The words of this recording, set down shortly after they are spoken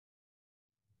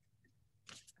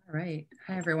All right.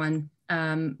 Hi, everyone.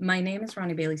 My name is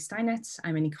Ronnie Bailey-Steinitz.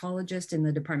 I'm an ecologist in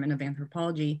the Department of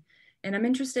Anthropology, and I'm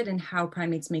interested in how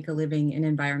primates make a living in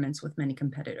environments with many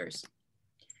competitors.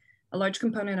 A large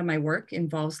component of my work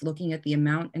involves looking at the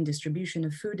amount and distribution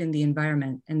of food in the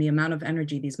environment and the amount of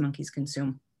energy these monkeys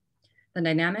consume. The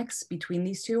dynamics between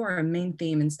these two are a main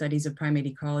theme in studies of primate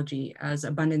ecology as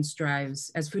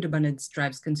food abundance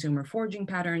drives consumer foraging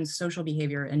patterns, social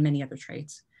behavior, and many other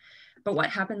traits. But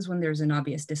what happens when there's an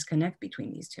obvious disconnect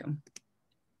between these two?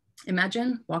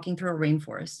 Imagine walking through a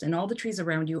rainforest and all the trees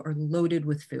around you are loaded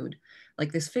with food,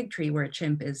 like this fig tree where a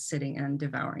chimp is sitting and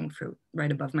devouring fruit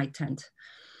right above my tent.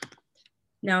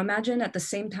 Now imagine at the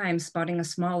same time spotting a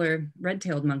smaller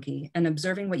red-tailed monkey and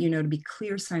observing what you know to be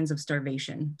clear signs of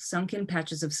starvation, sunken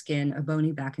patches of skin, a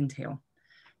bony back and tail.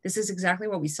 This is exactly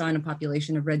what we saw in a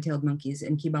population of red-tailed monkeys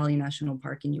in Kibale National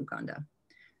Park in Uganda.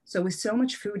 So with so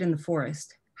much food in the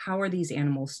forest, how are these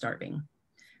animals starving?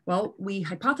 Well, we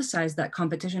hypothesized that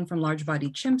competition from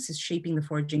large-bodied chimps is shaping the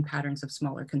foraging patterns of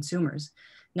smaller consumers.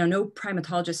 Now, no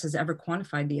primatologist has ever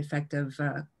quantified the effect of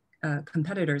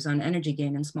competitors on energy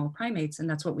gain in small primates, and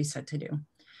that's what we set to do.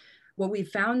 What we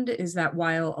found is that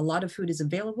while a lot of food is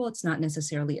available, it's not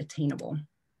necessarily attainable.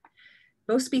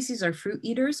 Both species are fruit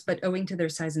eaters, but owing to their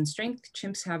size and strength,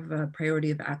 chimps have a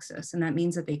priority of access, and that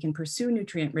means that they can pursue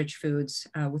nutrient-rich foods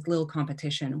with little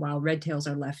competition, while red tails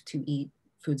are left to eat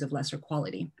foods of lesser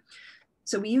quality.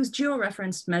 So we use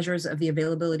georeferenced measures of the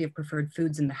availability of preferred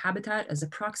foods in the habitat as a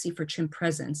proxy for chimp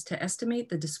presence to estimate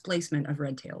the displacement of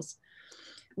red tails.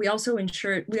 We also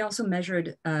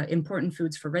measured important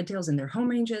foods for red tails in their home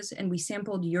ranges, and we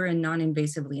sampled urine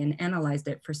non-invasively and analyzed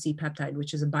it for C-peptide,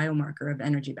 which is a biomarker of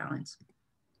energy balance.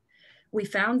 We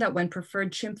found that when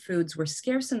preferred chimp foods were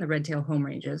scarce in the red tail home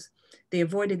ranges, they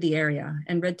avoided the area,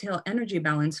 and red tail energy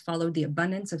balance followed the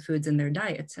abundance of foods in their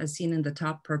diets, as seen in the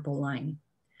top purple line.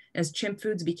 As chimp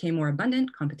foods became more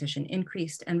abundant, competition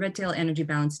increased, and red tail energy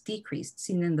balance decreased,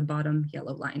 seen in the bottom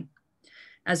yellow line.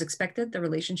 As expected, the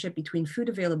relationship between food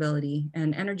availability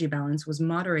and energy balance was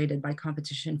moderated by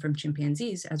competition from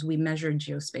chimpanzees as we measured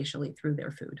geospatially through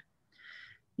their food.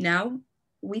 Now,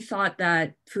 we thought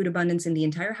that food abundance in the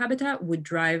entire habitat would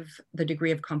drive the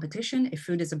degree of competition. If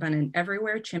food is abundant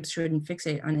everywhere, chimps shouldn't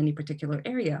fixate on any particular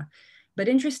area. But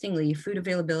interestingly, food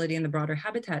availability in the broader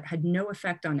habitat had no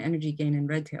effect on energy gain in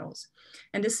red tails.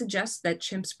 And this suggests that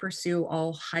chimps pursue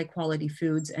all high quality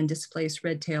foods and displace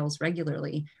red tails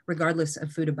regularly, regardless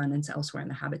of food abundance elsewhere in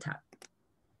the habitat.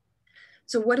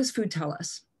 So what does food tell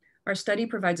us? Our study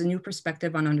provides a new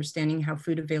perspective on understanding how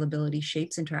food availability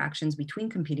shapes interactions between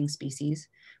competing species,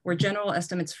 where general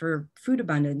estimates for food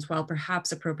abundance, while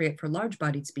perhaps appropriate for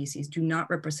large-bodied species, do not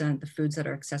represent the foods that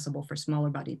are accessible for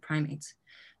smaller-bodied primates.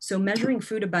 So measuring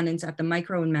food abundance at the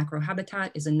micro and macro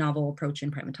habitat is a novel approach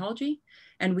in primatology,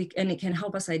 and it can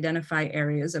help us identify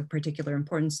areas of particular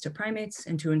importance to primates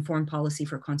and to inform policy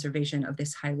for conservation of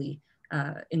this highly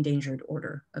endangered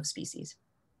order of species.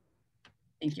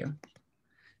 Thank you.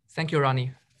 Thank you,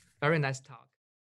 Ronnie. Very nice talk.